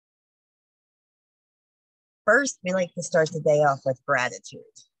First, we like to start the day off with gratitude.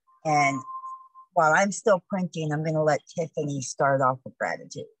 And while I'm still printing, I'm going to let Tiffany start off with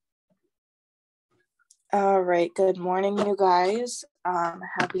gratitude. All right. Good morning, you guys.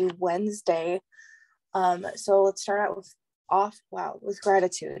 Happy Wednesday. So let's start out with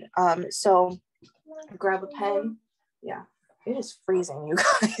gratitude. So grab a pen. Yeah, it is freezing, you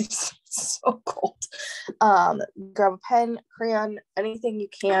guys. It's so cold. Grab a pen, crayon, anything you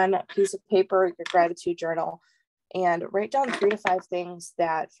can, a piece of paper, your gratitude journal, and write down 3 to 5 things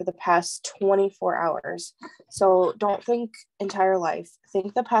that for the past 24 hours. So don't think entire life.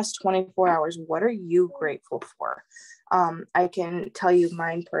 Think the past 24 hours. What are you grateful for? I can tell you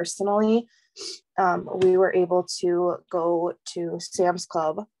mine personally. We were able to go to Sam's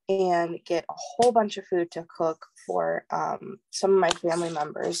Club and get a whole bunch of food to cook for some of my family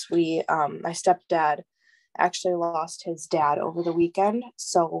members. My stepdad actually lost his dad over the weekend.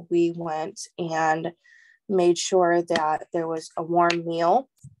 So we went and made sure that there was a warm meal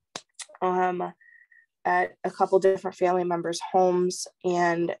at a couple different family members' homes.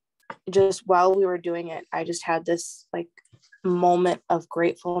 And just while we were doing it, I just had this like moment of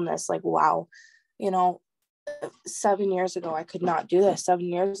gratefulness, like, wow, 7 years ago, I could not do this. 7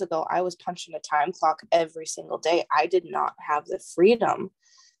 years ago, I was punching a time clock every single day. I did not have the freedom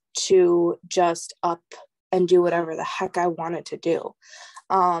to just up and do whatever the heck I wanted to do.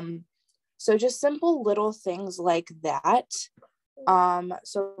 So just simple little things like that.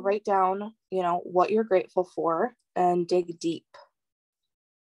 So write down, what you're grateful for and dig deep.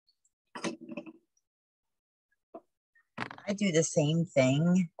 I do the same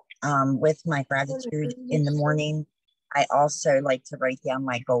thing with my gratitude in the morning. I also like to write down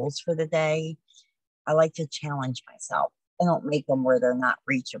my goals for the day. I like to challenge myself. I don't make them where they're not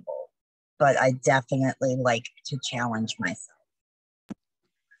reachable, but I definitely like to challenge myself.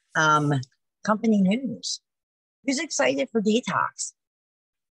 Company news. Who's excited for detox?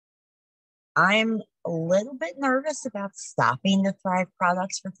 I'm a little bit nervous about stopping the Thrive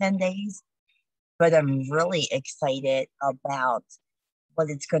products for 10 days, but I'm really excited about what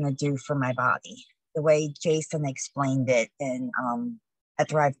it's going to do for my body. The way Jason explained it at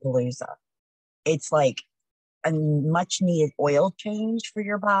Thrive Palooza. It's like a much needed oil change for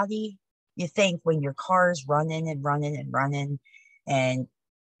your body. You think when your car's running and running and running, and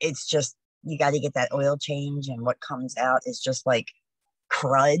it's just, you got to get that oil change, and what comes out is just like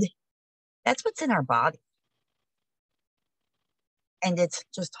crud. That's what's in our body. And it's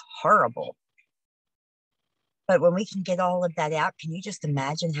just horrible. But when we can get all of that out, can you just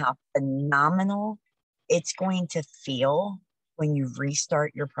imagine how phenomenal it's going to feel when you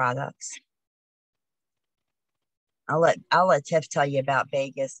restart your products? I'll let Tiff tell you about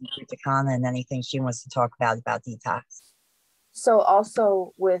Vegas and Punta Cana and anything she wants to talk about detox. So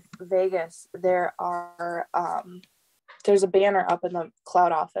also with Vegas, there's a banner up in the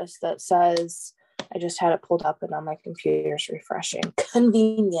cloud office that says, I just had it pulled up and on my computer's refreshing.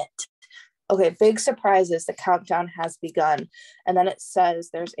 Convenient. Okay, big surprises. The countdown has begun. And then it says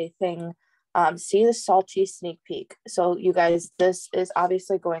there's a thing, see the salty sneak peek. So you guys, this is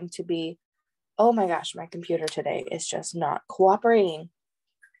obviously going to be, oh my gosh, my computer today is just not cooperating.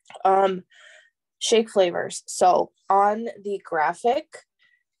 Shake flavors. So on the graphic,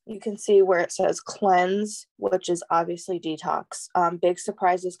 you can see where it says cleanse, which is obviously detox. Big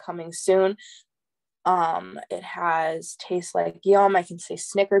surprises coming soon. It has tastes like yum. I can see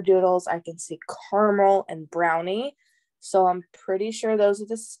snickerdoodles. I can see caramel and brownie. So I'm pretty sure those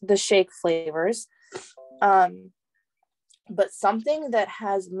are the shake flavors. But something that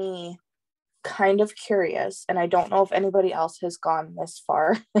has me kind of curious, and I don't know if anybody else has gone this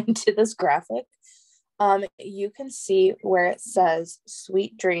far into this graphic. You can see where it says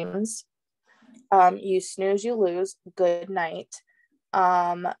sweet dreams. You snooze, you lose. Good night.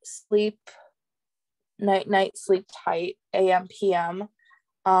 Sleep. Night, sleep tight, AM, PM,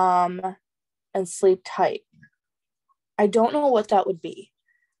 and sleep tight. I don't know what that would be.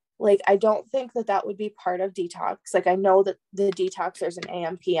 Like, I don't think that would be part of detox. Like, I know that the detox, there's an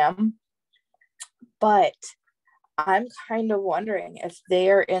AM, PM, but I'm kind of wondering if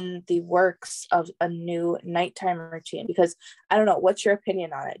they're in the works of a new nighttime routine, because I don't know, what's your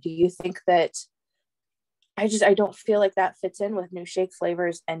opinion on it? Do you think that, I don't feel like that fits in with new shake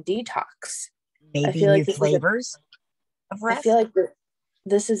flavors and detox. Maybe new flavors of rest. I feel like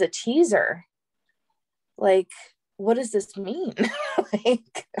this is a teaser. Like, what does this mean?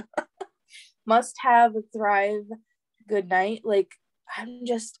 Like, must have Thrive good night. Like,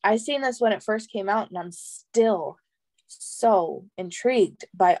 I seen this when it first came out, and I'm still so intrigued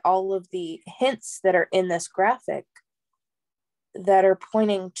by all of the hints that are in this graphic that are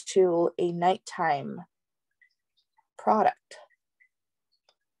pointing to a nighttime product.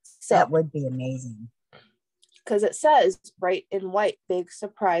 So that would be amazing. Because it says right in white, big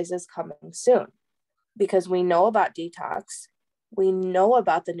surprise is coming soon. Because we know about detox. We know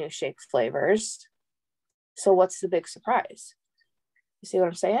about the new shake flavors. So what's the big surprise? You see what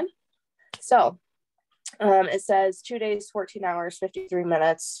I'm saying? So it says 2 days, 14 hours, 53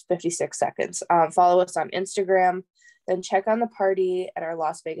 minutes, 56 seconds. Follow us on Instagram. Then check on the party at our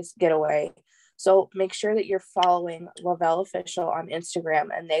Las Vegas getaway. So make sure that you're following Lavelle Official on Instagram,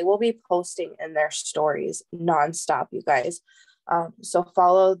 and they will be posting in their stories nonstop, you guys. So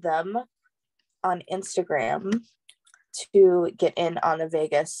follow them on Instagram to get in on the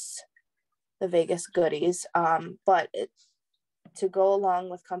Vegas goodies. To go along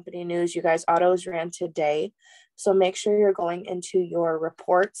with company news, you guys, autos ran today. So make sure you're going into your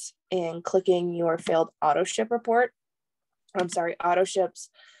reports and clicking your failed auto ship report. Auto ships.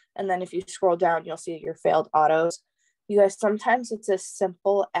 And then if you scroll down, you'll see your failed autos. You guys, sometimes it's as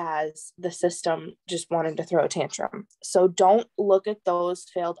simple as the system just wanting to throw a tantrum. So don't look at those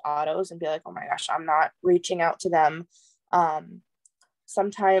failed autos and be like, oh my gosh, I'm not reaching out to them.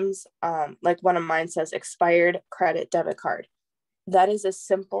 Sometimes, like one of mine says expired credit debit card. That is as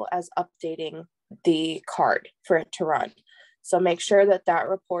simple as updating the card for it to run. So make sure that that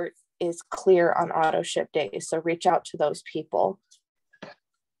report is clear on auto ship days. So reach out to those people.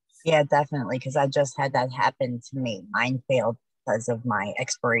 Yeah, definitely. Because I just had that happen to me. Mine failed because of my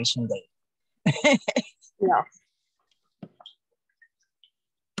expiration date. Yeah.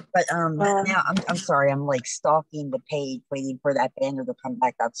 But now I'm sorry, I'm like stalking the page, waiting for that banner to come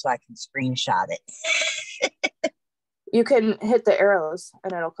back up so I can screenshot it. You can hit the arrows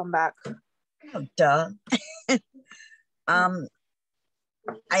and it'll come back. Oh, duh.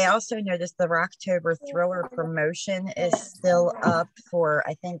 I also noticed the Rocktober Thriller promotion is still up for,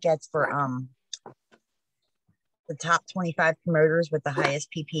 I think it's for the top 25 promoters with the highest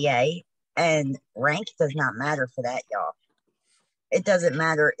PPA, and rank does not matter for that, y'all. It doesn't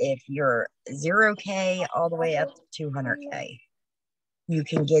matter if you're 0K all the way up to 200K. You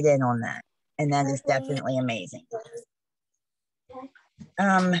can get in on that, and that is definitely amazing.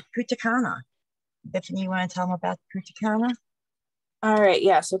 Punta Cana. Tiffany, you want to tell them about Punta Cana? All right,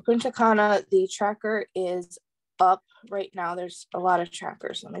 yeah. So Punta Cana, the tracker is up right now. There's a lot of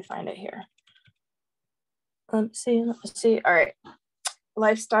trackers. Let me find it here. Let's see. All right.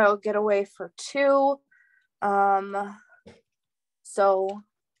 Lifestyle getaway for 2. So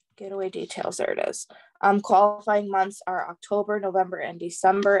getaway details, there it is. Qualifying months are October, November, and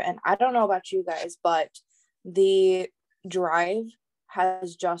December. And I don't know about you guys, but the drive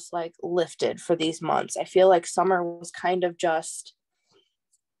has just like lifted for these months. I feel like summer was kind of just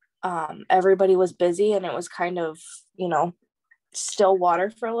everybody was busy and it was kind of, still water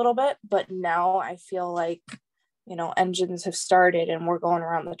for a little bit. But now I feel like, engines have started and we're going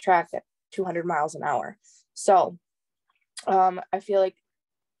around the track at 200 miles an hour. So I feel like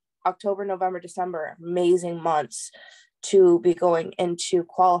October, November, December, amazing months to be going into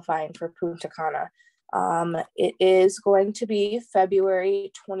qualifying for Punta Cana. It is going to be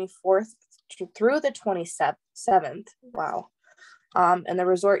February 24th through the 27th. Wow. And the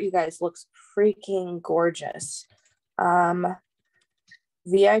resort, you guys, looks freaking gorgeous.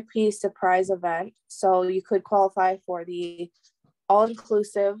 VIP surprise event. So you could qualify for the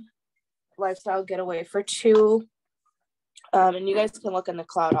all-inclusive lifestyle getaway for 2. And you guys can look in the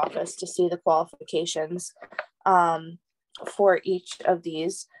cloud office to see the qualifications for each of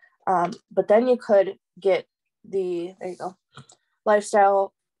these. But then you could get there you go,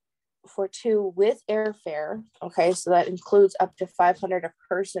 lifestyle for 2 with airfare. Okay, so that includes up to $500 a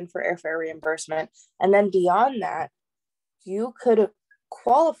person for airfare reimbursement. And then beyond that, you could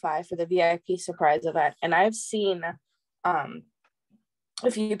qualify for the VIP surprise event. And I've seen a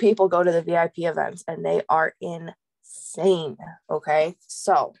few people go to the VIP events and they are insane. Okay,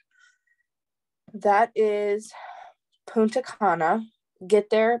 so that is Punta Cana.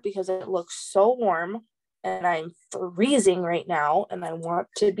 Get there because it looks so warm and I'm freezing right now and I want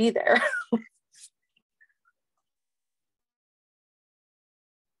to be there.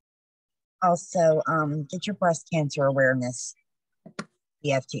 Also, get your breast cancer awareness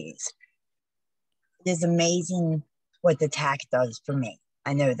EFTs. It is amazing what the TAC does for me.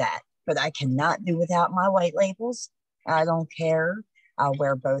 I know that, but I cannot do without my white labels. I don't care. I'll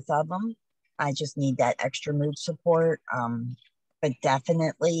wear both of them. I just need that extra mood support. But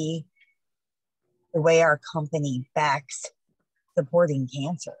definitely the way our company backs supporting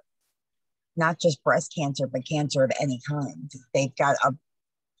cancer, not just breast cancer, but cancer of any kind. They've got a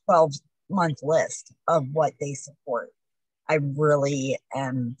 12-month list of what they support. I really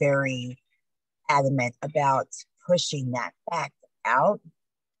am very adamant about pushing that back out.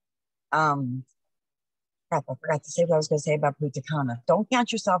 Crap, I forgot to say what I was going to say about Punta Cana. Don't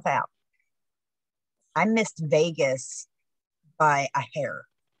count yourself out. I missed Vegas by a hair,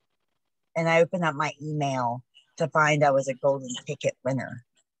 and I opened up my email to find I was a golden ticket winner.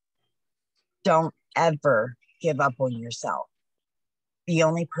 Don't ever give up on yourself. The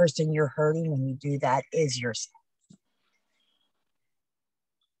only person you're hurting when you do that is yourself.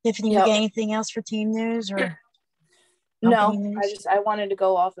 Tiffany, you got anything else for team news or no? News? I wanted to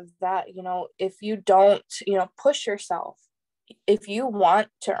go off of that. You know, if you don't, you know, push yourself. If you want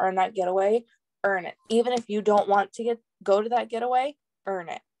to earn that getaway, earn it. Even if you don't want to go to that getaway, earn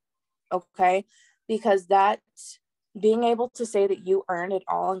it. Okay, because that's being able to say that you earned an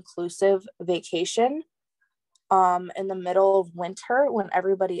all-inclusive vacation in the middle of winter when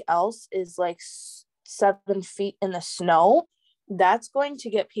everybody else is like 7 feet in the snow, that's going to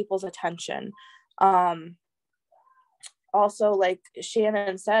get people's attention. Also, like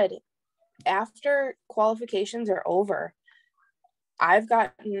Shannon said, after qualifications are over, I've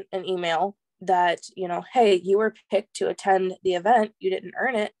gotten an email that, you know, hey, you were picked to attend the event, you didn't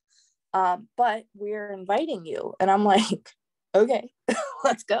earn it, but we're inviting you. And I'm like, okay,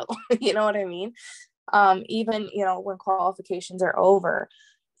 let's go. You know what I mean? Even, you know, when qualifications are over,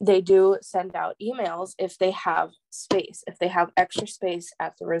 they do send out emails if they have space, if they have extra space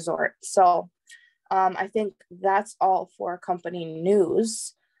at the resort. So I think that's all for company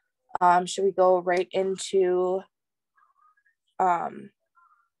news. Should we go right into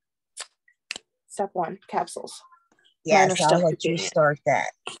step 1, capsules? Yes, I'll let you start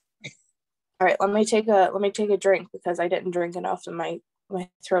that. All right, let me take a drink because I didn't drink enough and my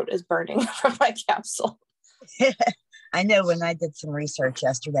throat is burning from my capsule. I know when I did some research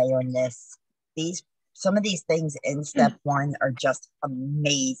yesterday on this, some of these things in step 1 are just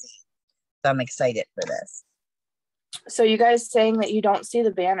amazing. So I'm excited for this. So you guys saying that you don't see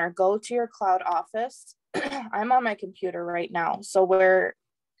the banner, go to your cloud office. I'm on my computer right now. So where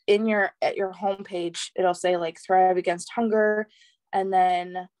at your homepage, it'll say like Thrive Against Hunger, and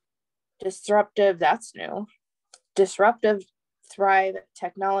then disruptive, that's new. Disruptive, Thrive,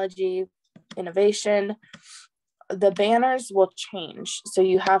 technology, innovation. The banners will change. So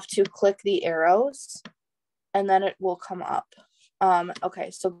you have to click the arrows and then it will come up.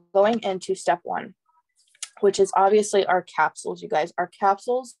 Okay, so going into step 1, which is obviously our capsules, you guys. Our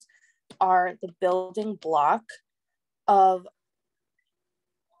capsules are the building block of,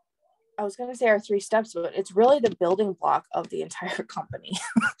 I was going to say our 3 steps, but it's really the building block of the entire company.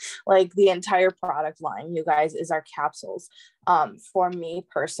 Like the entire product line, you guys, is our capsules. For me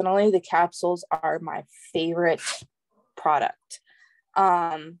personally, the capsules are my favorite product.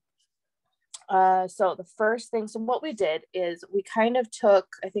 So the first thing, so what we did is we kind of took,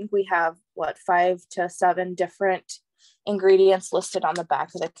 I think we have 5 to 7 different ingredients listed on the back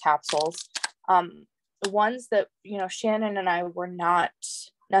of the capsules. The ones that, you know, Shannon and I were not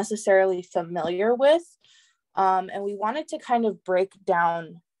necessarily familiar with. And we wanted to kind of break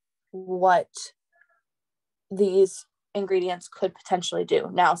down what these ingredients could potentially do.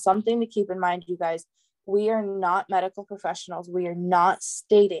 Now, something to keep in mind, you guys, we are not medical professionals. We are not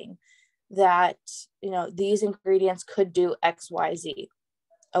stating that, you know, these ingredients could do X, Y, Z.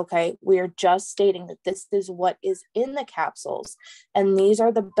 Okay. We are just stating that this is what is in the capsules and these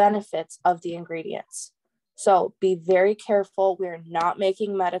are the benefits of the ingredients. So be very careful. We're not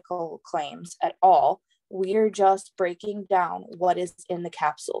making medical claims at all. We are just breaking down what is in the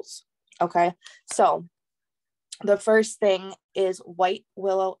capsules. Okay. So the first thing is white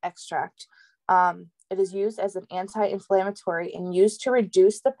willow extract. It is used as an anti-inflammatory and used to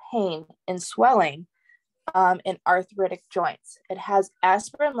reduce the pain and swelling in arthritic joints. It has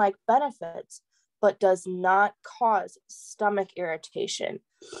aspirin-like benefits, but does not cause stomach irritation.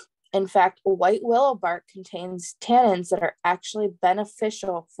 In fact, white willow bark contains tannins that are actually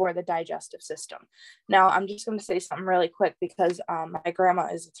beneficial for the digestive system. Now, I'm just going to say something really quick because my grandma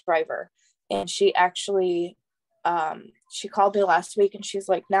is a thriver, and she actually she called me last week and she's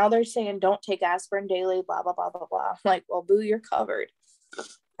like, now they're saying don't take aspirin daily, blah, blah, blah, blah, blah. I'm like, well, boo, you're covered.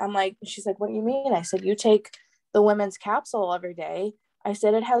 I'm like, she's like, what do you mean? I said, you take the women's capsule every day. I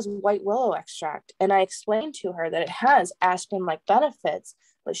said, it has white willow extract. And I explained to her that it has aspirin-like benefits,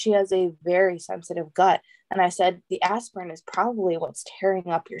 but she has a very sensitive gut. And I said, the aspirin is probably what's tearing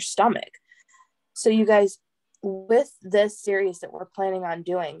up your stomach. So you guys, with this series that we're planning on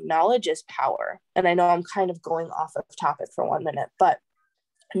doing, knowledge is power. And I know I'm kind of going off of topic for 1 minute, but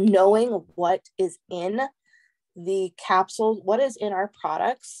knowing what is in the capsules, what is in our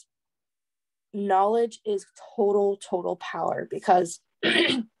products, knowledge is total power. Because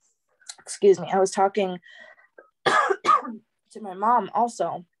excuse me, I was talking to my mom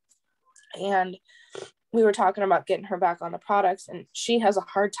also. And we were talking about getting her back on the products, and she has a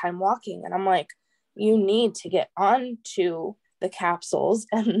hard time walking. And I'm like, you need to get onto the capsules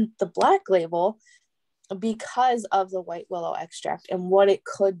and the black label because of the white willow extract and what it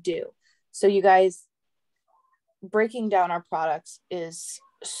could do. So you guys, breaking down our products is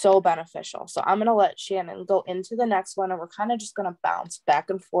so beneficial. So I'm going to let Shannon go into the next one, and we're kind of just going to bounce back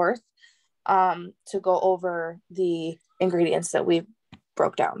and forth to go over the ingredients that we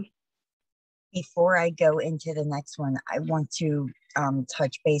broke down. Before I go into the next one, I want to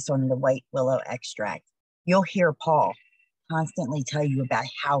touch base on the white willow extract. You'll hear Paul constantly tell you about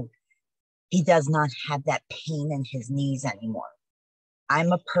how he does not have that pain in his knees anymore.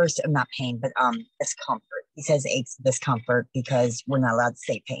 I'm a person, not pain, but discomfort. He says aches, discomfort, because we're not allowed to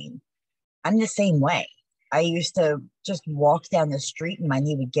say pain. I'm the same way. I used to just walk down the street and my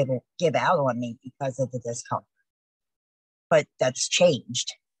knee would give out on me because of the discomfort. But that's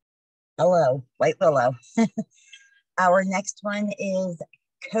changed. Hello, white willow. Our next one is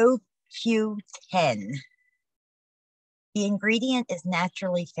CoQ10. The ingredient is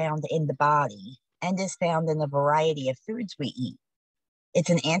naturally found in the body and is found in a variety of foods we eat. It's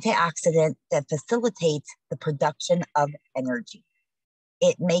an antioxidant that facilitates the production of energy.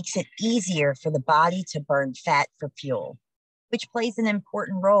 It makes it easier for the body to burn fat for fuel, which plays an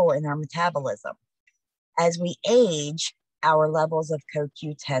important role in our metabolism. As we age, our levels of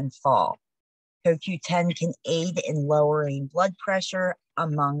CoQ10 fall. CoQ10 can aid in lowering blood pressure,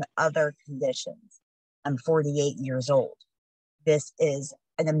 among other conditions. I'm 48 years old. This is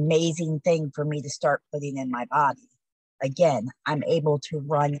an amazing thing for me to start putting in my body. Again, I'm able to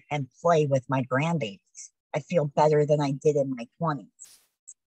run and play with my grandbabies. I feel better than I did in my 20s.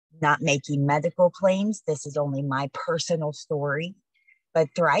 Not making medical claims, this is only my personal story, but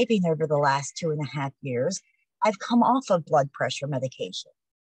thriving over the last 2.5 years, I've come off of blood pressure medication.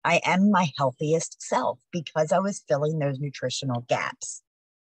 I am my healthiest self because I was filling those nutritional gaps.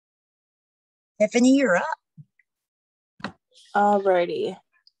 Tiffany, you're up. Alrighty.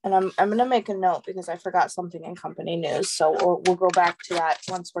 And I'm going to make a note because I forgot something in company news. So we'll go back to that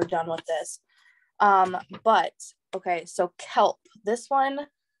once we're done with this. But, okay, so kelp. This one,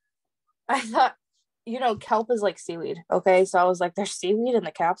 I thought, kelp is like seaweed. Okay, so I was like, there's seaweed in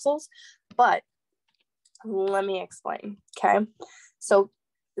the capsules. But let me explain, okay? So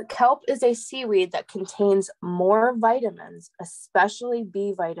the kelp is a seaweed that contains more vitamins, especially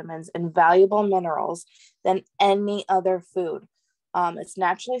B vitamins and valuable minerals, than any other food. It's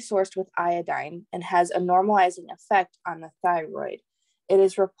naturally sourced with iodine and has a normalizing effect on the thyroid. It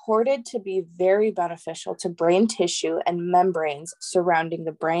is reported to be very beneficial to brain tissue and membranes surrounding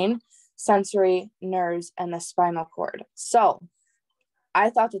the brain, sensory, nerves, and the spinal cord. So I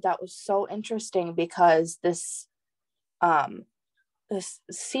thought that was so interesting because this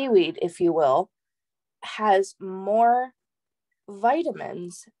seaweed, if you will, has more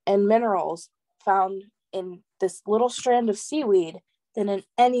vitamins and minerals found in this little strand of seaweed than in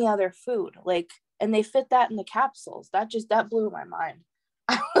any other food. And they fit that in the capsules. That blew my mind.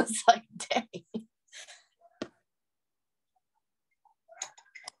 I was like, dang.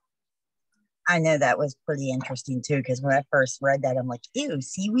 I know that was pretty interesting too, because when I first read that, I'm like, ew,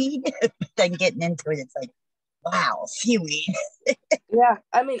 seaweed? But then getting into it, it's like, wow, seaweed. Yeah,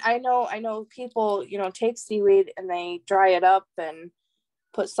 I mean, I know people, take seaweed and they dry it up and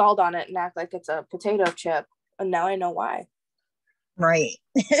put salt on it and act like it's a potato chip. And now I know why. Right.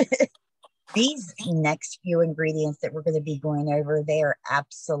 These next few ingredients that we're going to be going over, they are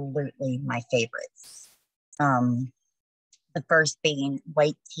absolutely my favorites. The first being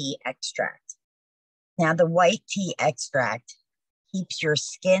white tea extract. Now, the white tea extract keeps your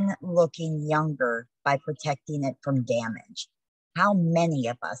skin looking younger by protecting it from damage. How many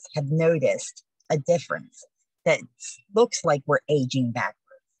of us have noticed a difference that looks like we're aging backwards?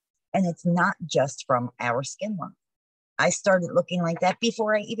 And it's not just from our skin line. I started looking like that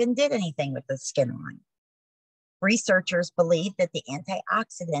before I even did anything with the skin line. Researchers believe that the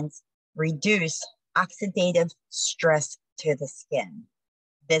antioxidants reduce oxidative stress to the skin.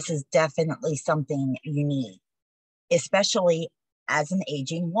 This is definitely something you need, especially as an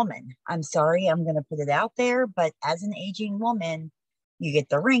aging woman. I'm sorry, I'm going to put it out there, but as an aging woman, you get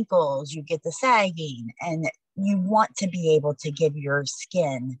the wrinkles, you get the sagging, and you want to be able to give your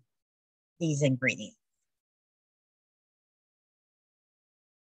skin these ingredients.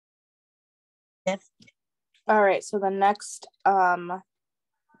 All right, so the next one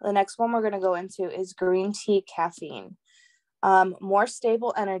we're going to go into is green tea caffeine. More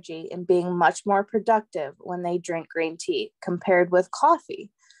stable energy and being much more productive when they drink green tea compared with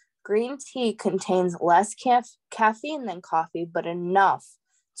coffee. Green tea contains less caffeine than coffee, but enough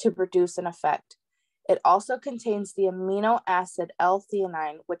to produce an effect. It also contains the amino acid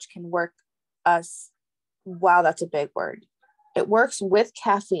L-theanine, which can work wow, that's a big word. It works with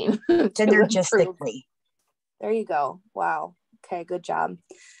caffeine to improve. There you go. Wow. Okay, good job.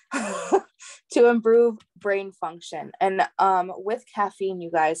 To improve brain function. And with caffeine,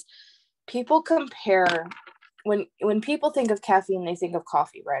 you guys, people compare, when people think of caffeine, they think of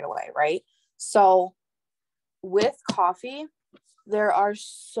coffee right away, right? So with coffee, there are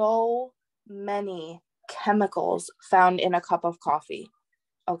so many chemicals found in a cup of coffee.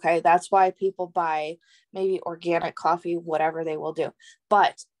 Okay, that's why people buy maybe organic coffee, whatever they will do.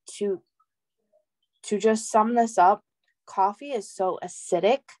 But to just sum this up, coffee is so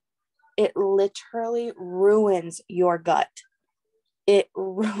acidic, it literally ruins your gut. It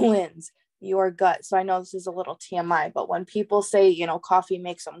ruins your gut. So I know this is a little TMI, but when people say, you know, coffee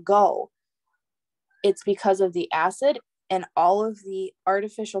makes them go, it's because of the acid and all of the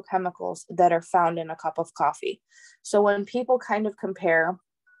artificial chemicals that are found in a cup of coffee. So when people kind of compare,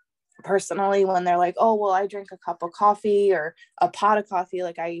 personally, when they're like, oh, well, I drink a cup of coffee or a pot of coffee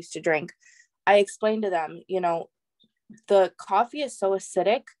like I used to drink, I explain to them, you know, the coffee is so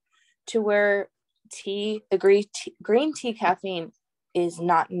acidic to where green tea caffeine is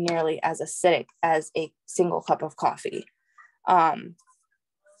not nearly as acidic as a single cup of coffee.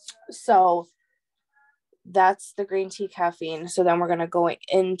 So that's the green tea caffeine. So then we're going to go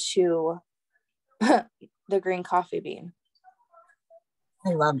into the green coffee bean. I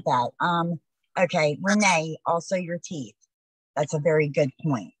love that. Okay, Renee, also your teeth. That's a very good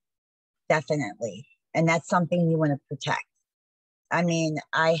point. Definitely. And that's something you want to protect. I mean,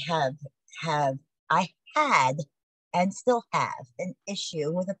 I had and still have an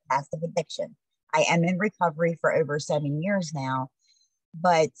issue with a past of addiction. I am in recovery for over 7 years now,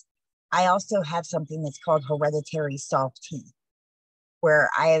 but I also have something that's called hereditary soft teeth, where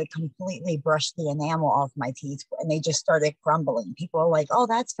I had completely brushed the enamel off my teeth and they just started crumbling. People are like, oh,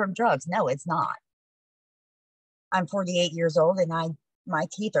 that's from drugs. No, it's not. I'm 48 years old and my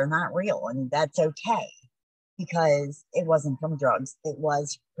teeth are not real, and that's okay because it wasn't from drugs. It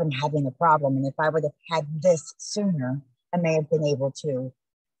was from having a problem. And if I would have had this sooner, I may have been able to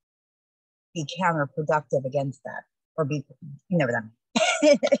be counterproductive against that, or be, you know what I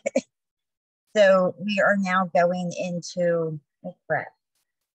mean. So we are now going into, oh crap,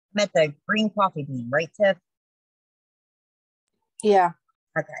 met the green coffee bean, right, Tiff? Yeah.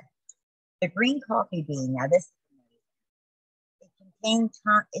 Okay. The green coffee bean, now this,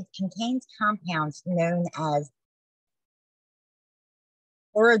 it contains compounds known as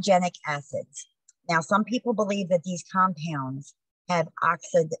orogenic acids. Now, some people believe that these compounds have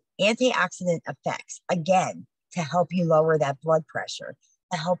antioxidant effects, again, to help you lower that blood pressure,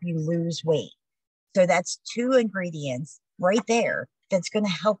 to help you lose weight. So that's 2 ingredients right there that's going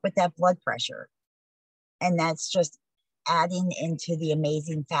to help with that blood pressure. And that's just adding into the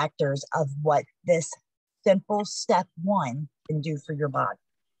amazing factors of what this simple step 1 can do for your body.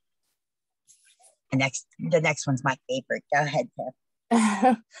 The next one's my favorite. Go ahead,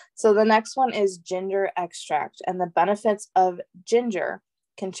 Tiff. So the next one is ginger extract, and the benefits of ginger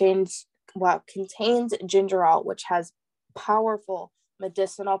contains gingerol, which has powerful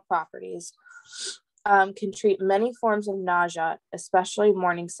medicinal properties, can treat many forms of nausea, especially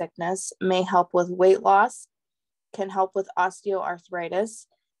morning sickness, may help with weight loss, can help with osteoarthritis,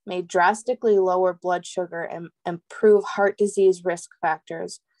 may drastically lower blood sugar and improve heart disease risk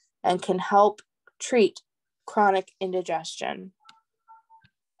factors, and can help treat chronic indigestion.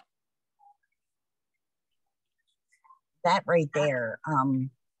 That right there,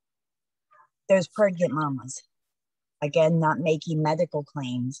 those pregnant mamas, again, not making medical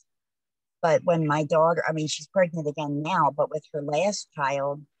claims, but when my daughter, I mean, she's pregnant again now, but with her last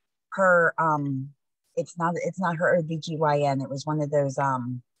child, her, it's not her OBGYN, it was one of those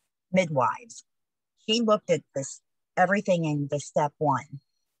midwives. She looked at this, everything in the step 1,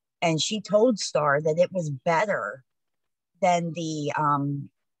 and she told Star that it was better than the,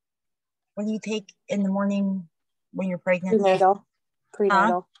 what do you take in the morning when you're pregnant?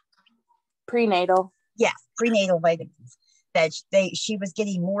 Prenatal. Yes, prenatal vitamins. That she was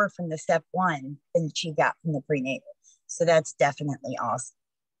getting more from the step 1 than she got from the prenatal. So that's definitely awesome.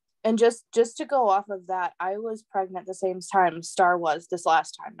 And just to go off of that, I was pregnant the same time Star was this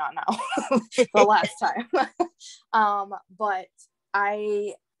last time, not now, the last time. But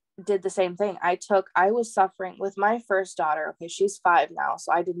I did the same thing. I was suffering with my first daughter. Okay, she's 5 now,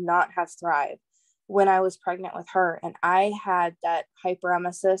 so I did not have Thrive when I was pregnant with her, and I had that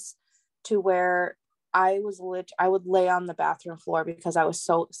hyperemesis to where I would lay on the bathroom floor because I was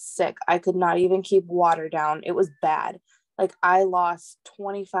so sick. I could not even keep water down. It was bad. Like I lost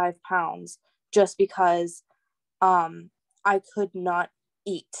 25 pounds just because I could not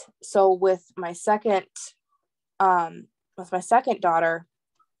eat. So with my second daughter,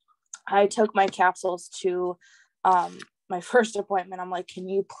 I took my capsules to my first appointment. I'm like, can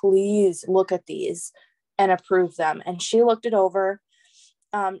you please look at these and approve them? And she looked it over.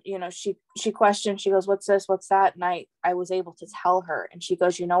 She questioned, she goes, what's this? What's that? And I was able to tell her, and she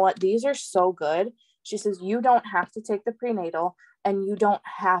goes, you know what? These are so good. She says, you don't have to take the prenatal, and you don't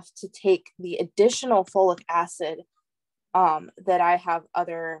have to take the additional folic acid that I have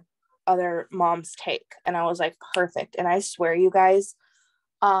other moms take. And I was like, perfect. And I swear, you guys,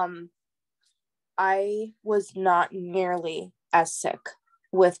 I was not nearly as sick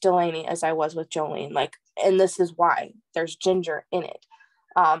with Delaney as I was with Jolene. Like, and this is why there's ginger in it.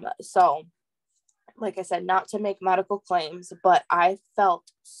 So like I said, not to make medical claims, but I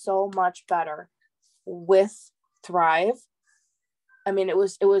felt so much better with Thrive. I mean, it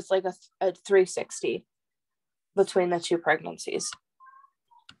was like a 360 between the two pregnancies.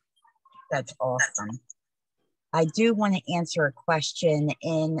 That's awesome. I do want to answer a question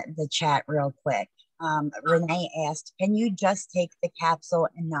in the chat real quick. Renee asked, can you just take the capsule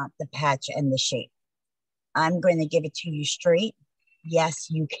and not the patch and the shape? I'm going to give it to you straight. Yes,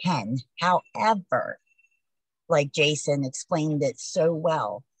 you can. However, like Jason explained it so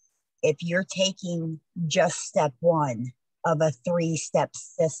well, if you're taking just step one of a 3-step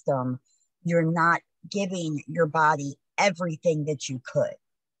system, you're not giving your body everything that you could.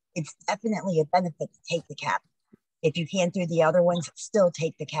 It's definitely a benefit to take the cap. If you can't do the other ones, still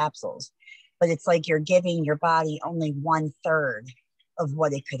take the capsules. But it's like you're giving your body only 1/3 of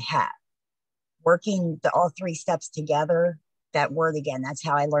what it could have. Working all 3 steps together, that word again, that's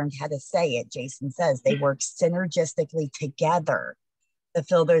how I learned how to say it. Jason says they work synergistically together to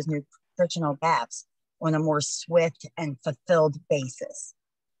fill those nutritional gaps on a more swift and fulfilled basis.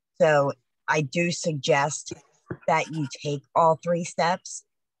 So I do suggest that you take all 3 steps,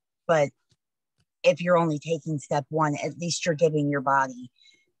 but if you're only taking step 1, at least you're giving your body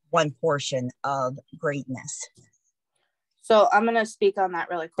one portion of greatness. So I'm going to speak on that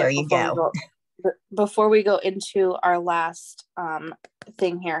really quick. There you go. Before we go into our last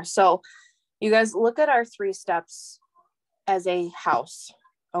thing here. So you guys look at our 3 steps as a house.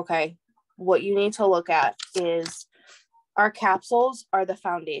 Okay. What you need to look at is our capsules are the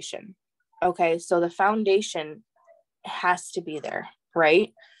foundation. Okay. So the foundation has to be there,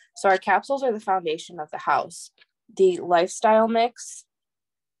 right? So our capsules are the foundation of the house. The lifestyle mix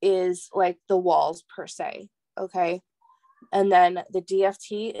is like the walls per se. Okay. And then the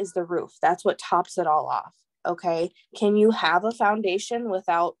DFT is the roof. That's what tops it all off. Okay. Can you have a foundation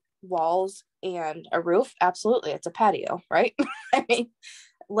without walls and a roof? Absolutely. It's a patio, right? I mean,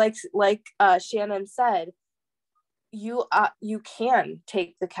 like Shannon said, you can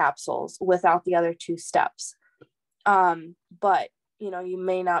take the capsules without the other 2 steps. But you're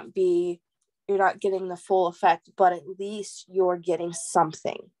not getting the full effect, but at least you're getting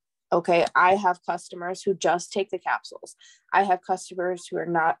something. Okay. I have customers who just take the capsules. I have customers who are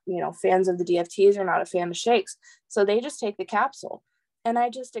not, fans of the DFTs or not a fan of shakes. So they just take the capsule. And I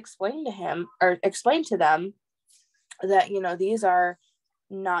just explained to them that, these are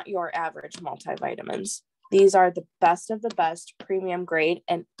not your average multivitamins. These are the best of the best, premium grade.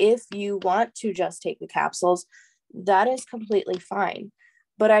 And if you want to just take the capsules, that is completely fine.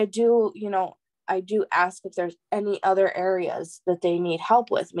 But I do ask if there's any other areas that they need help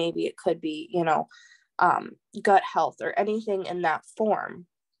with. Maybe it could be, gut health or anything in that form.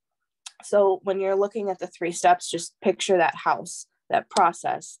 So when you're looking at the 3 steps, just picture that house, that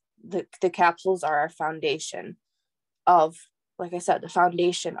process. The capsules are our foundation of, like I said, the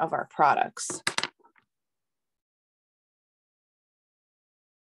foundation of our products.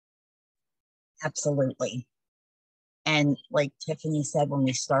 Absolutely. And like Tiffany said when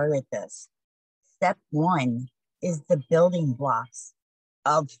we started this, step 1 is the building blocks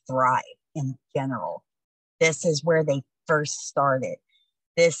of Thrive in general. This is where they first started.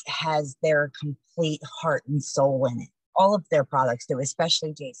 This has their complete heart and soul in it. All of their products do,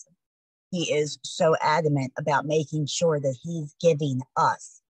 especially Jason. He is so adamant about making sure that he's giving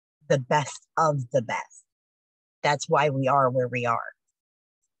us the best of the best. That's why we are where we are.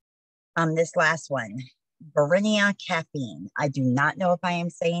 This last one, Guarania caffeine. I do not know if I am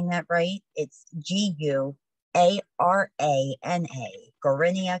saying that right. It's Guarana.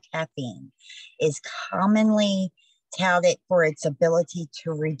 Guarania caffeine is commonly touted for its ability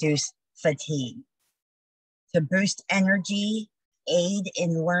to reduce fatigue, to boost energy, aid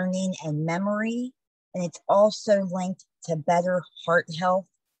in learning and memory, And it's also linked to better heart health,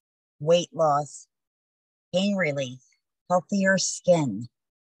 weight loss, pain relief, healthier skin,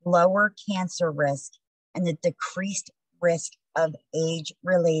 lower cancer risk, and a decreased risk of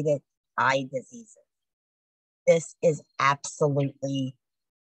age-related eye diseases. This is absolutely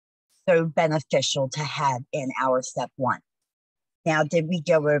so beneficial to have in our step one. Now, did we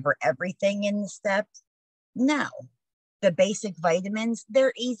go over everything in the steps? No. The basic vitamins,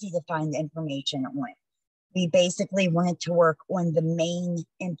 they're easy to find information on. We basically wanted to work on the main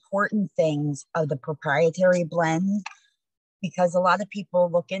important things of the proprietary blend, because a lot of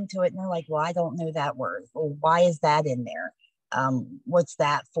people look into it and they're like, well, I don't know that word. Well, why is that in there? What's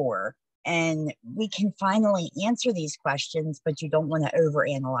that for? And we can finally answer these questions, but you don't want to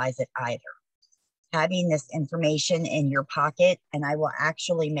overanalyze it either. Having this information in your pocket, and I will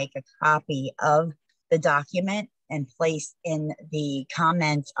actually make a copy of the document and place in the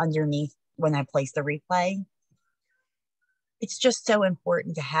comments underneath when I place the replay. It's just so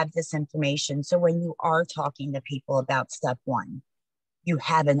important to have this information. So when you are talking to people about step one, you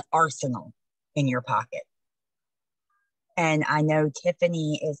have an arsenal in your pocket. And I know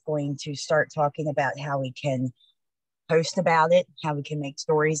Tiffany is going to start talking about how we can post about it, how we can make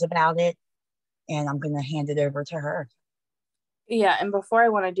stories about it. And I'm going to hand it over to her. Yeah. And before I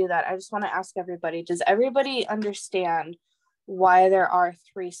want to do that, I just want to ask everybody, does everybody understand why there are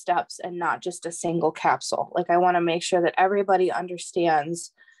 3 steps and not just a single capsule? Like, I want to make sure that everybody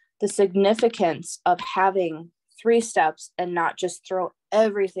understands the significance of having 3 steps and not just throw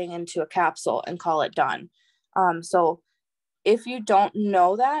everything into a capsule and call it done. So if you don't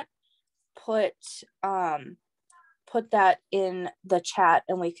know that, put that in the chat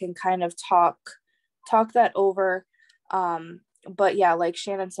and we can kind of talk that over. But yeah, like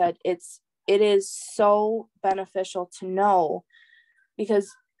Shannon said, it is so beneficial to know,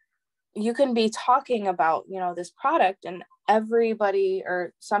 because you can be talking about, this product, and everybody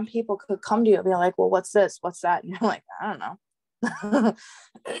or some people could come to you and be like, well, what's this? What's that? And you're like, I don't know.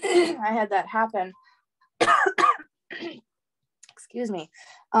 I had that happen. Excuse me.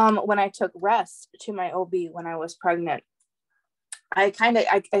 When I took rest to my OB when I was pregnant, I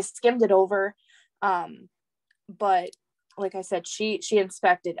skimmed it over. But like I said, she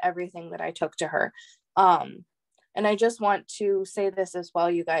inspected everything that I took to her. And I just want to say this as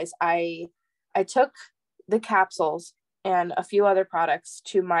well, you guys. I took the capsules and a few other products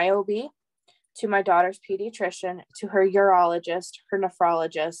to my OB, to my daughter's pediatrician, to her urologist, her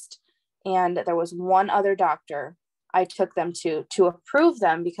nephrologist, and there was one other doctor I took them to approve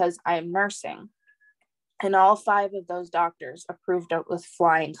them because I'm nursing. And all 5 of those doctors approved it with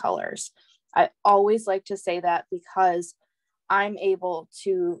flying colors. I always like to say that because I'm able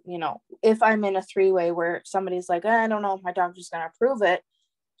to, if I'm in a 3-way where somebody's like, I don't know if my doctor's going to approve it,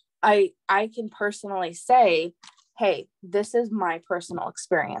 I can personally say, hey, this is my personal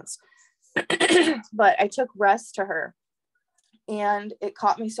experience. But I took rest to her, and it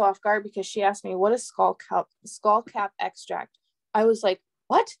caught me so off guard because she asked me, what is skull cap extract? I was like,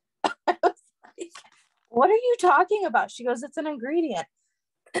 what? I was like, what are you talking about? She goes, it's an ingredient.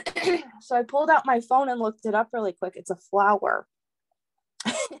 So I pulled out my phone and looked it up really quick. It's a flower.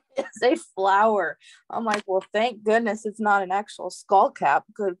 It's a flower. I'm like, well, thank goodness it's not an actual skull cap.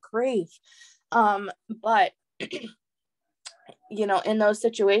 Good grief. But in those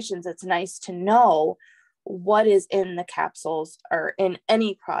situations, it's nice to know what is in the capsules or in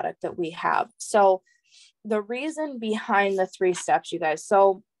any product that we have. So the reason behind the 3 steps, you guys,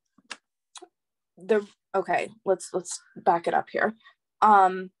 let's back it up here.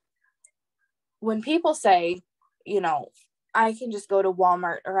 When people say, I can just go to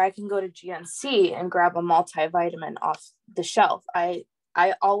Walmart or I can go to GNC and grab a multivitamin off the shelf, I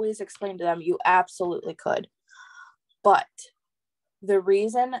always explain to them, you absolutely could. But the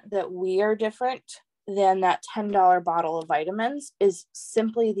reason that we are different than that $10 bottle of vitamins is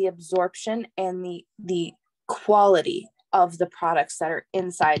simply the absorption and the quality of the products that are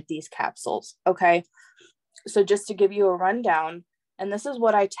inside these capsules. Okay. So just to give you a rundown, and this is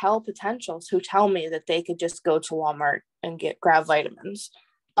what I tell potentials who tell me that they could just go to Walmart and grab vitamins.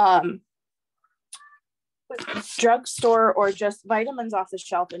 Drugstore or just vitamins off the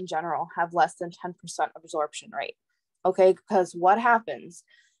shelf in general have less than 10% absorption rate. Okay. Because what happens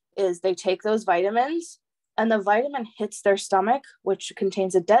is they take those vitamins and the vitamin hits their stomach, which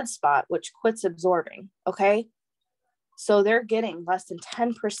contains a dead spot, which quits absorbing. Okay. So they're getting less than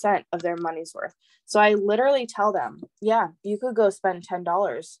 10% of their money's worth. So I literally tell them, yeah, you could go spend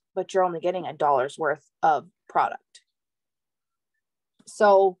 $10, but you're only getting $1 worth of product.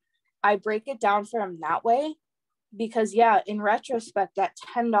 So I break it down for them that way because, yeah, in retrospect, that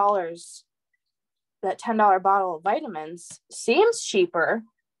 $10 that $10 bottle of vitamins seems cheaper,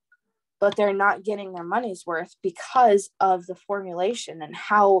 but they're not getting their money's worth because of the formulation and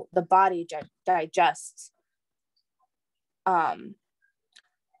how the body digests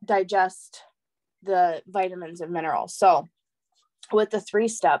the vitamins and minerals. So with the 3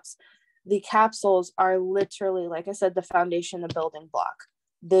 steps, the capsules are literally, like I said, the foundation, the building block.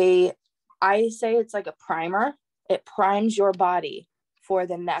 I say it's like a primer. It primes your body for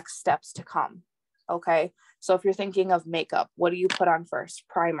the next steps to come. Okay. So if you're thinking of makeup, what do you put on first?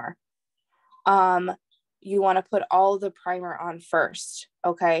 Primer. You want to put all the primer on first.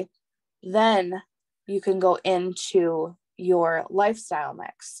 Okay. Then you can go into your lifestyle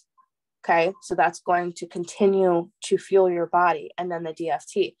mix. Okay. So that's going to continue to fuel your body. And then the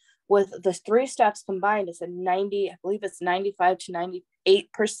DFT. With the 3 steps combined, it's I believe it's 95 to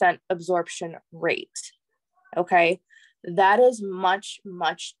 98% absorption rate. Okay. That is much,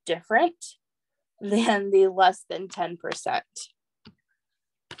 much different than the less than 10%.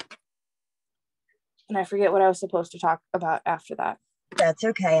 And I forget what I was supposed to talk about after that. That's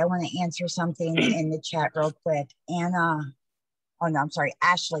okay. I want to answer something in the chat real quick.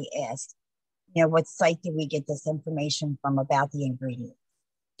 Ashley asked, what site did we get this information from about the ingredients?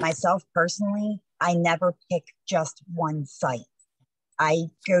 Myself personally, I never pick just one site. I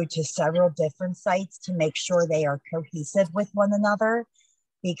go to several different sites to make sure they are cohesive with one another,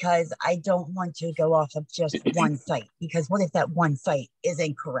 because I don't want to go off of just one site, because what if that one site is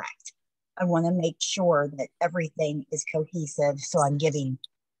incorrect? I want to make sure that everything is cohesive, so I'm giving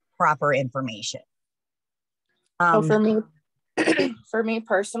proper information. So for me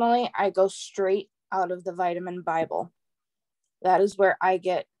personally, I go straight out of the Vitamin Bible. That is where I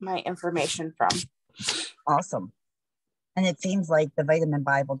get my information from. Awesome. And it seems like the Vitamin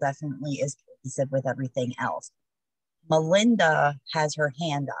Bible definitely is cohesive with everything else. Melinda has her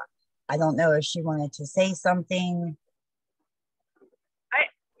hand up. I don't know if she wanted to say something.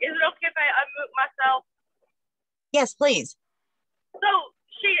 Is it okay if I unmute myself? Yes, please. So,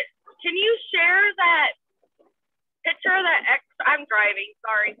 can you share that picture of that I'm driving,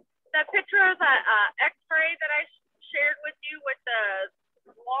 sorry. That picture of that x-ray that I shared with you with the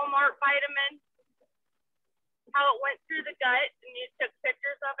Walmart vitamin, how it went through the gut and you took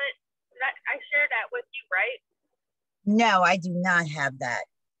pictures of it. I shared that with you, right? No, I do not have that.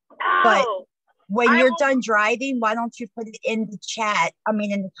 Oh, but when you're done driving, why don't you put it in the chat? I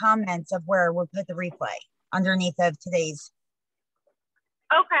mean, in the comments of where we'll put the replay underneath of today's.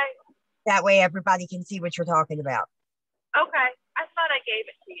 Okay. That way everybody can see what you're talking about. Okay. I thought I gave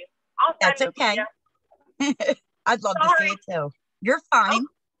it to you. I'll send That's okay. It to you. I'd love to see it too. You're fine.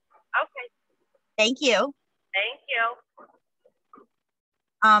 Oh, okay. Thank you. Thank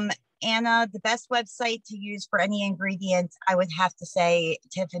you. Anna, the best website to use for any ingredients, I would have to say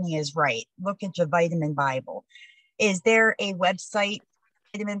Tiffany is right. Look at your Vitamin Bible. Is there a website,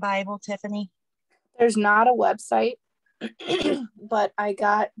 Vitamin Bible, Tiffany? There's not a website, but I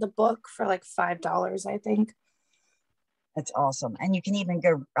got the book for like $5, I think. That's awesome. And you can even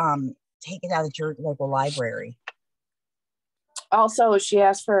go take it out at your local library. Also, she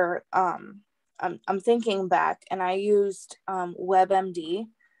asked for, I'm thinking back, and I used WebMD.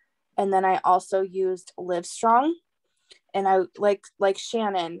 And then I also used Livestrong, and I like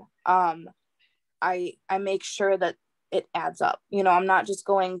Shannon. I make sure that it adds up. I'm not just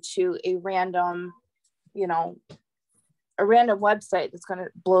going to a random website that's going to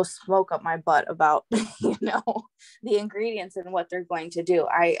blow smoke up my butt about the ingredients and what they're going to do.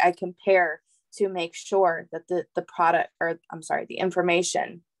 I compare to make sure that the product, or I'm sorry, the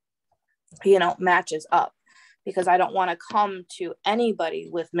information, matches up, because I don't want to come to anybody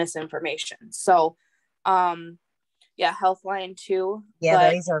with misinformation. So, Healthline too. Yeah,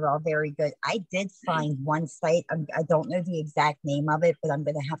 those are all very good. I did find one site. I don't know the exact name of it, but I'm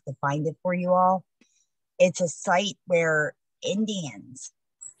going to have to find it for you all. It's a site where Indians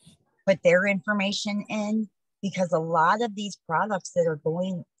put their information in, because a lot of these products that are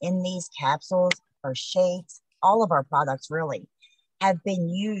going in these capsules or shakes, all of our products really, have been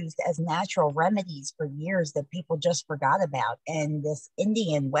used as natural remedies for years that people just forgot about. And this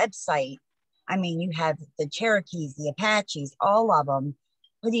Indian website, I mean, you have the Cherokees, the Apaches, all of them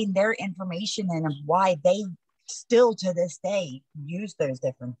putting their information in of why they still to this day use those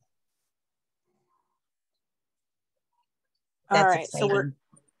different things. All right, exciting.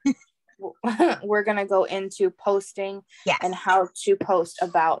 So we're going to go into posting and how to post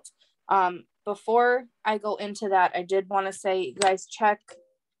about. Before I go into that, I did want to say, you guys, check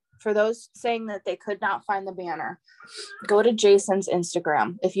for those saying that they could not find the banner. Go to Jason's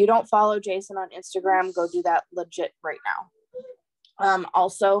Instagram. If you don't follow Jason on Instagram, go do that legit right now.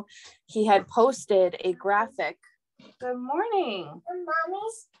 Also, he had posted a graphic. Good morning.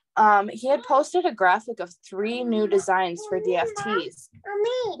 He had posted a graphic of 3 new designs for DFTs.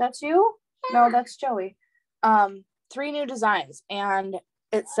 That's you? No, that's Joey. 3 new designs, and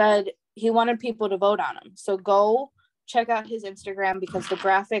it said he wanted people to vote on them. So go check out his Instagram, because the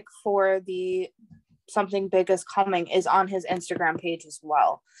graphic for the Something Big is Coming is on his Instagram page as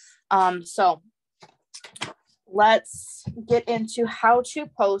well. So let's get into how to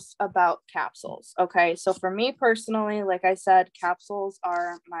post about capsules. Okay, so for me personally, like I said, capsules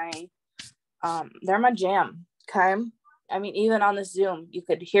are they're my jam. Okay, I mean, even on the Zoom, you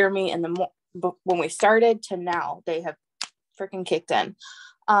could hear me in when we started to now, they have freaking kicked in.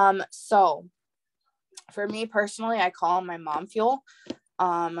 So for me personally, I call them my mom fuel.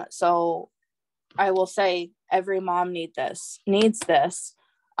 So I will say every mom needs this.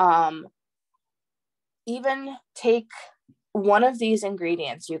 Even take one of these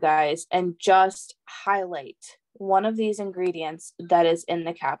ingredients, you guys, and just highlight one of these ingredients that is in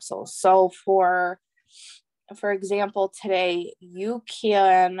the capsule. So for example, today you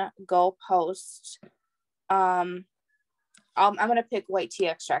can go post, I'm going to pick white tea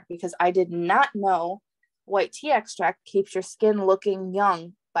extract, because I did not know white tea extract keeps your skin looking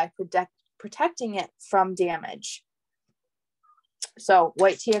young by protecting it from damage. So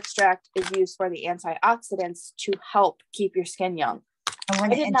white tea extract is used for the antioxidants to help keep your skin young. I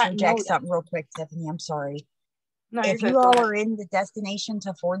want to interject something real quick, Tiffany. I'm sorry. No, if you all are in the Destination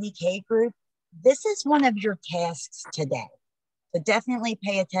to 40K group, this is one of your tasks today. So definitely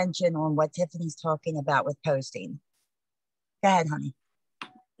pay attention on what Tiffany's talking about with posting. Go ahead, honey.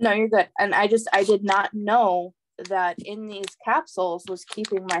 No, you're good. And I did not know that in these capsules was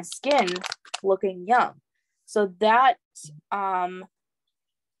keeping my skin looking young. So that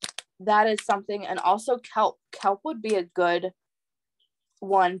is something. And also kelp would be a good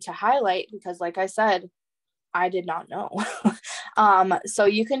one to highlight, because like I said, I did not know. So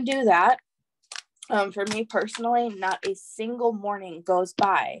you can do that. For me personally, not a single morning goes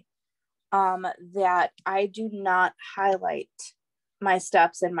by that I do not highlight my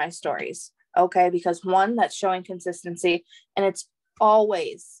steps in my stories. Okay, because one, that's showing consistency, and it's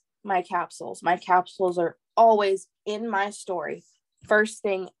always my capsules. My capsules are always in my story first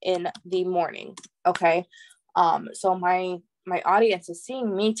thing in the morning. Okay, so my audience is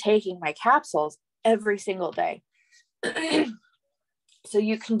seeing me taking my capsules every single day. So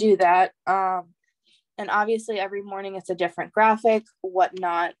you can do that. And obviously every morning it's a different graphic,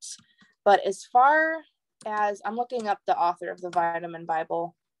 whatnot. But as far as, I'm looking up the author of the Vitamin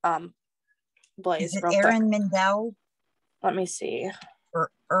Bible, Blaze. Is it Aaron Mendel? Let me see.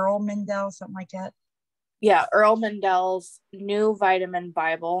 Or Earl Mendel, something like that? Yeah, Earl Mendel's New Vitamin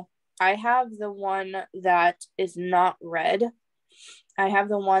Bible. I have the one that is not red. I have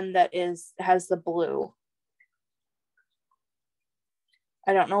the one that has the blue.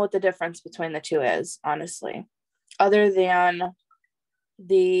 I don't know what the difference between the two is, honestly. Other than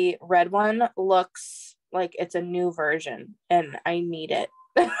the red one looks like it's a new version, and I need it.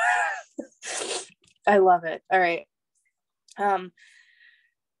 I love it. All right.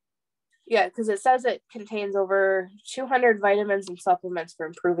 Yeah, because it says it contains over 200 vitamins and supplements for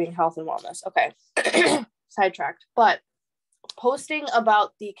improving health and wellness. Okay. Sidetracked. But posting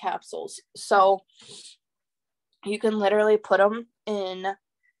about the capsules. So you can literally put them in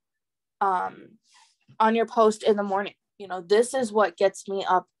on your post in the morning. You know, this is what gets me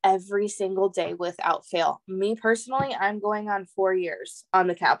up every single day without fail. Me personally, I'm going on 4 years on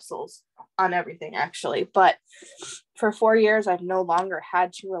the capsules, on everything actually. But for 4 years, I've no longer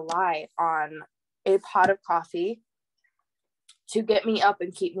had to rely on a pot of coffee to get me up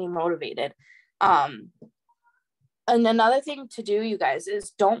and keep me motivated. And another thing to do, you guys,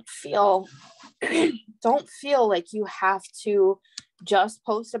 is don't feel like you have to just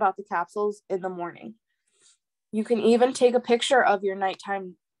post about the capsules in the morning. You can even take a picture of your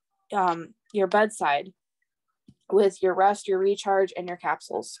nighttime, your bedside with your rest, your recharge, and your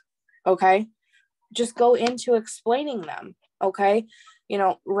capsules. Okay. Just go into explaining them. Okay. You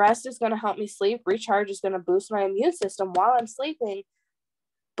know, rest is going to help me sleep. Recharge is going to boost my immune system while I'm sleeping.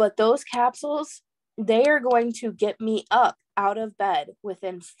 But those capsules, they are going to get me up out of bed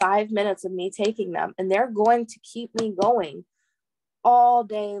within 5 minutes of me taking them. And they're going to keep me going all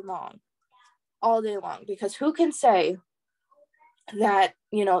day long. Because who can say that,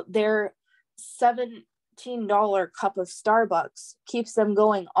 you know, their $17 cup of Starbucks keeps them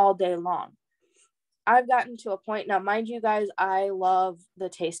going all day long? I've gotten to a point now, mind you guys, I love the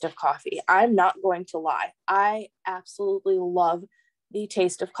taste of coffee. I'm not going to lie. I absolutely love the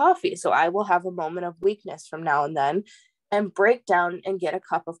taste of coffee. So I will have a moment of weakness from now and then. and break down and get a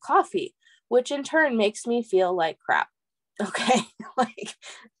cup of coffee, which in turn makes me feel like crap. Okay. Like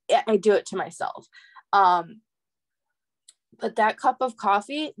I do it to myself. But that cup of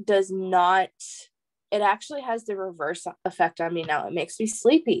coffee does not, it actually has the reverse effect on me now. It makes me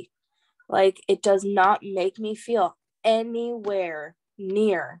sleepy. Like it does not make me feel anywhere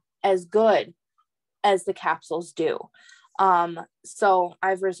near as good as the capsules do. So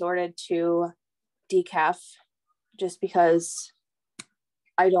I've resorted to decaf just because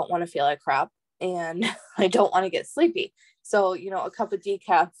I don't want to feel like crap and I don't want to get sleepy. So, you know, a cup of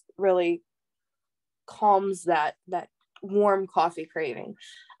decaf really calms that warm coffee craving.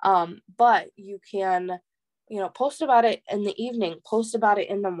 But you can, you know, post about it in the evening, post about it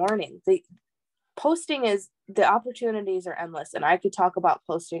in the morning. The posting is, the opportunities are endless, and I could talk about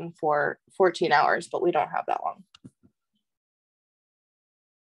posting for 14 hours, but we don't have that long.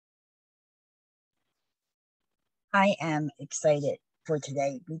 I am excited for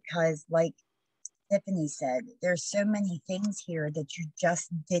today because, like Tiffany said, there's so many things here that you just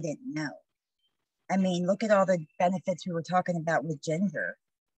didn't know. I mean, look at all the benefits we were talking about with ginger,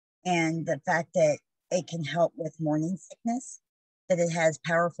 and the fact that it can help with morning sickness, that it has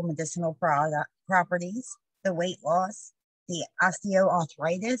powerful medicinal properties, the weight loss, the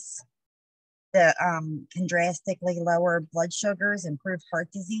osteoarthritis, the can drastically lower blood sugars, improve heart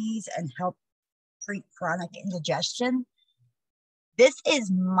disease, and help treat chronic indigestion. This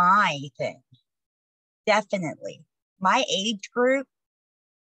is my thing. Definitely. My age group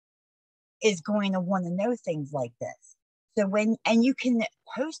is going to want to know things like this. So and you can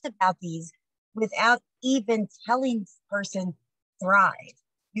post about these without even telling the person thrive.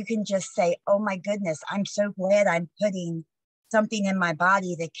 You can just say, oh my goodness, I'm so glad I'm putting something in my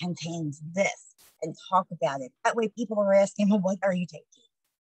body that contains this, and talk about it. That way people are asking, well, what are you taking?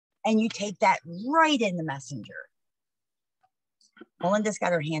 And you take that right in the messenger. Melinda's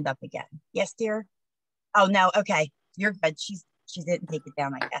got her hand up again. Yes, dear? Oh, no. Okay. You're good. She didn't take it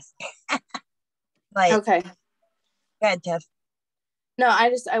down, I guess. Like, okay. Go ahead, Tiff. No,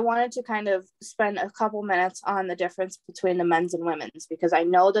 I wanted to kind of spend a couple minutes on the difference between the men's and women's, because I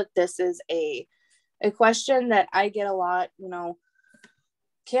know that this is a question that I get a lot, you know,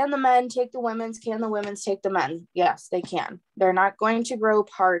 can the men take the women's? Can the women's take the men? Yes, they can. They're not going to grow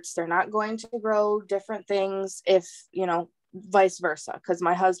parts. They're not going to grow different things if, you know, vice versa. Because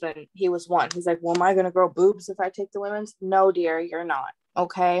my husband, he was one. He's like, well, am I going to grow boobs if I take the women's? No, dear, you're not.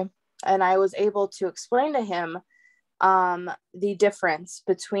 Okay. And I was able to explain to him the difference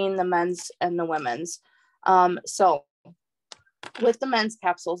between the men's and the women's. So with the men's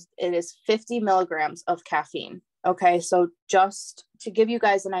capsules, it is 50 milligrams of caffeine. Okay, so just to give you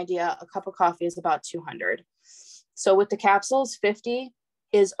guys an idea, a cup of coffee is about 200. So with the capsules, 50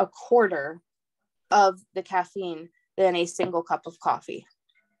 is a quarter of the caffeine than a single cup of coffee.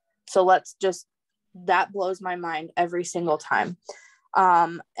 So that blows my mind every single time.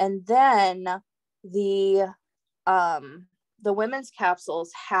 And then the women's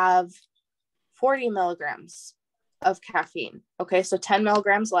capsules have 40 milligrams of caffeine. Okay, so 10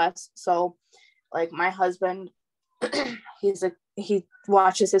 milligrams less. So like my husband, he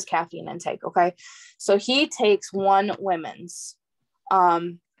watches his caffeine intake. Okay, so he takes one women's,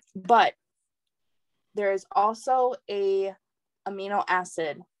 but there is also a amino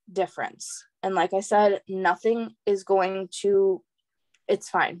acid difference, and like I said, nothing is going to, it's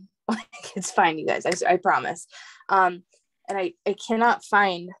fine. It's fine, you guys, I promise. And I cannot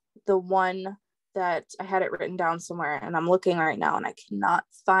find the one that I had it written down somewhere, and I'm looking right now and I cannot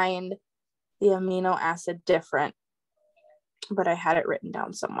find the amino acid different, but I had it written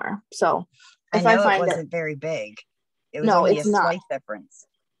down somewhere. So if I find it wasn't very big. It was no, only it's a not. slight difference.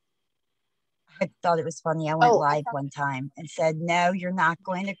 I thought it was funny. I went live one time and said, no, you're not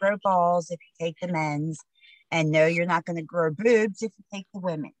going to grow balls if you take the men's, and no, you're not going to grow boobs if you take the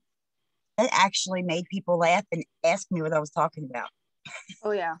women. It actually made people laugh and ask me what I was talking about.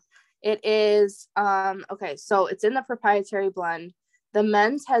 Oh yeah, it is. Okay, so it's in the proprietary blend. The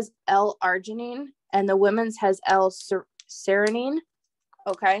men's has L-arginine and the women's has L-serine.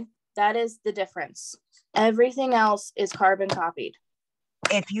 Okay, that is the difference. Everything else is carbon copied.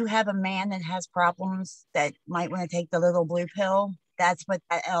 If you have a man that has problems that might want to take the little blue pill, that's what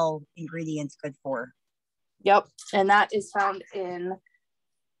that L ingredient's good for. Yep, and that is found in,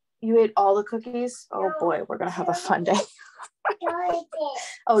 you ate all the cookies? Oh boy, we're gonna have a fun day.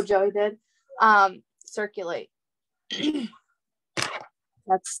 Oh, Joey did. Circulate.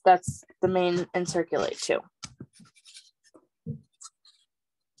 That's the main, and circulate too.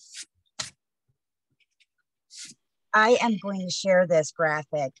 I am going to share this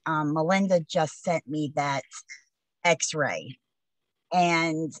graphic. Melinda just sent me that x-ray.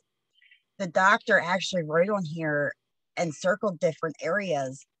 And the doctor actually wrote on here and circled different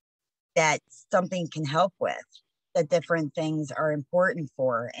areas that something can help with, that different things are important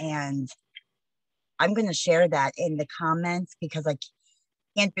for. And I'm going to share that in the comments because I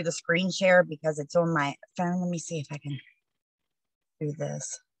can't do the screen share because it's on my phone. Let me see if I can do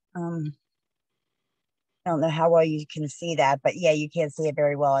this. I don't know how well you can see that, but yeah, you can't see it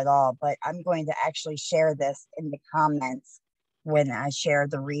very well at all. But I'm going to actually share this in the comments when I share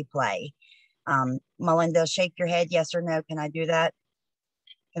the replay. Melinda, shake your head, yes or no. Can I do that?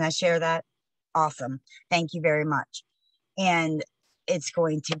 Can I share that? Awesome. Thank you very much. And it's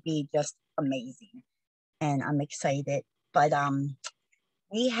going to be just amazing. And I'm excited. But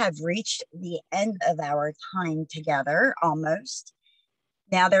we have reached the end of our time together almost.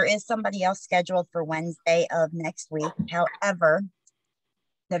 Now, there is somebody else scheduled for Wednesday of next week. However,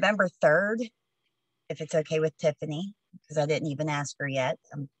 November 3rd, if it's okay with Tiffany, because I didn't even ask her yet.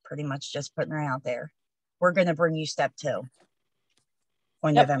 I'm pretty much just putting her out there. We're going to bring you step 2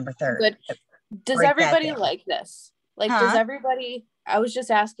 on November 3rd. Good. Does everybody like this? Like, does everybody, I was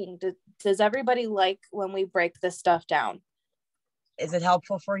just asking, does everybody like when we break this stuff down? Is it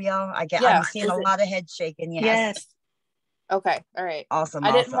helpful for y'all? I'm seeing a lot of head shaking. Yes. Okay. All right. Awesome.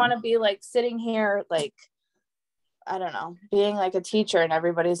 I didn't want to be like sitting here, like, I don't know, being like a teacher and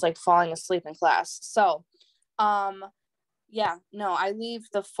everybody's like falling asleep in class. So, yeah, no, I leave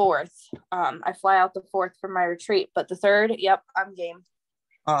the 4th. I fly out the 4th for my retreat, but the 3rd, yep, I'm game.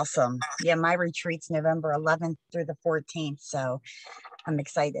 Awesome. Yeah, my retreat's November 11th through the 14th. So I'm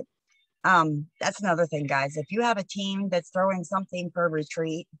excited. That's another thing, guys. If you have a team that's throwing something for a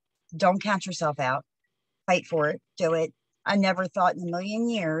retreat, don't count yourself out. Fight for it. Do it. I never thought in a million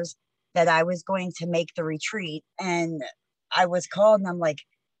years that I was going to make the retreat. And I was called and I'm like,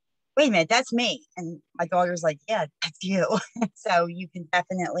 wait a minute, that's me. And my daughter's like, yeah, that's you. So you can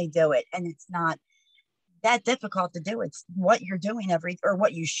definitely do it. And it's not that difficult to do. It's what you're doing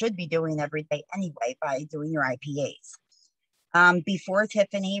what you should be doing every day anyway by doing your IPAs. Before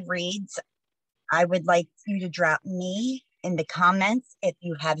Tiffany reads, I would like you to drop me in the comments if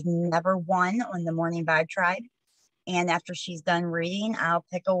you have never won on the Morning Vibe Tribe. And after she's done reading, I'll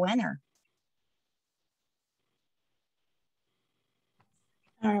pick a winner.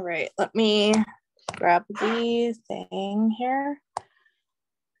 All right, let me grab the thing here.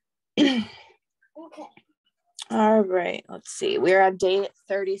 Okay. All right, let's see. We're on day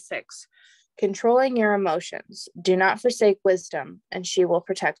 36. Controlling your emotions. Do not forsake wisdom, and she will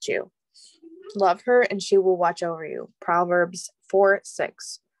protect you. Love her, and she will watch over you. Proverbs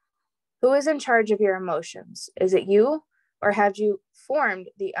 4:6. Who is in charge of your emotions? Is it you, or have you formed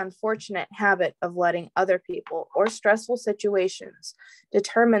the unfortunate habit of letting other people or stressful situations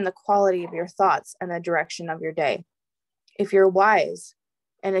determine the quality of your thoughts and the direction of your day? If you're wise,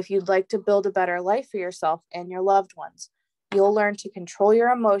 and if you'd like to build a better life for yourself and your loved ones, you'll learn to control your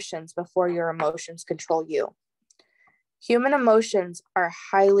emotions before your emotions control you. Human emotions are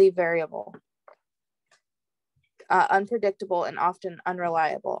highly variable, unpredictable, and often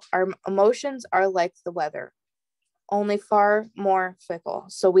unreliable. Our emotions are like the weather, only far more fickle.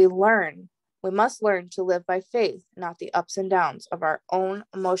 So we must learn to live by faith, not the ups and downs of our own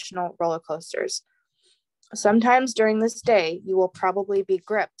emotional roller coasters. Sometimes during this day, you will probably be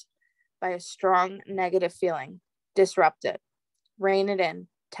gripped by a strong negative feeling. Disrupt it, rein it in,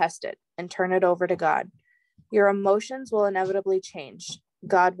 test it, and turn it over to God. Your emotions will inevitably change.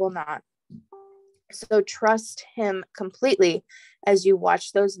 God will not. So trust him completely as you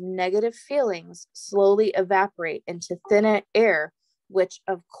watch those negative feelings slowly evaporate into thin air, which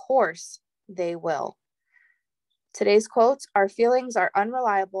of course they will. Today's quotes: our feelings are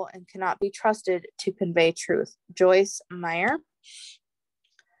unreliable and cannot be trusted to convey truth. Joyce Meyer.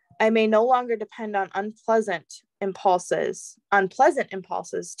 I may no longer depend on unpleasant impulses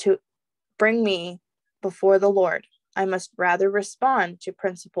to bring me before the Lord. I must rather respond to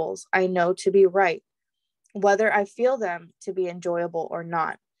principles I know to be right, whether I feel them to be enjoyable or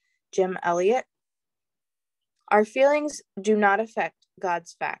not. Jim Elliot. Our feelings do not affect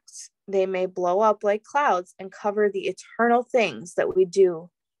God's facts. They may blow up like clouds and cover the eternal things that we do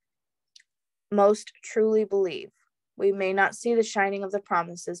most truly believe. We may not see the shining of the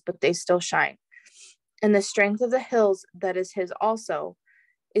promises, but they still shine. And the strength of the hills that is his also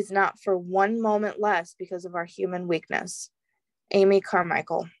is not for one moment less because of our human weakness. Amy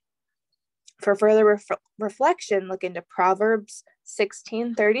Carmichael. For further reflection, look into Proverbs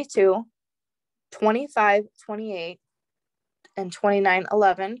 16:32, 25:28, and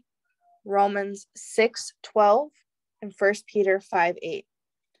 29:11, Romans 6:12, and 1 Peter 5:8.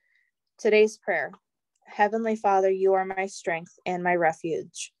 Today's prayer. Heavenly Father, you are my strength and my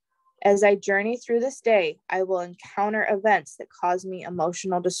refuge. As I journey through this day, I will encounter events that cause me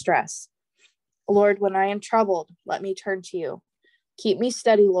emotional distress. Lord, when I am troubled, let me turn to you. Keep me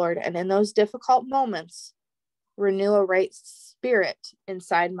steady, Lord, and in those difficult moments, renew a right spirit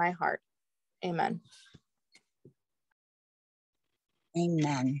inside my heart. Amen.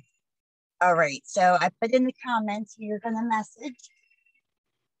 Amen. All right, so I put in the comments you're going to message.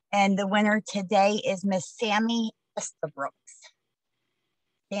 And the winner today is Miss Sammy Estabrooks.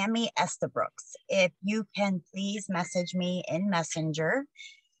 Sammy Estabrooks. If you can please message me in Messenger.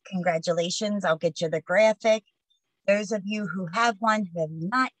 Congratulations, I'll get you the graphic. Those of you who have one who have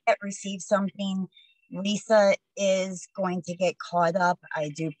not yet received something, Lisa is going to get caught up. I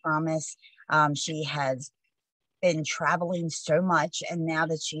do promise. She has been traveling so much, and now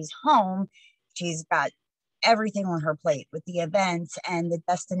that she's home, she's got everything on her plate with the events and the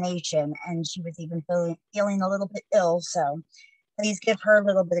destination, and she was even feeling a little bit ill. So please give her a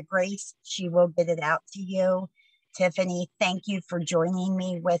little bit of grace. She will get it out to you. Tiffany, thank you for joining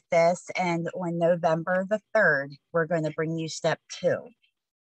me with this. And on November the 3rd, we're going to bring you step 2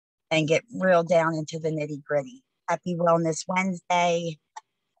 and get real down into the nitty gritty. Happy Wellness Wednesday,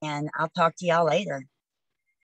 and I'll talk to y'all later.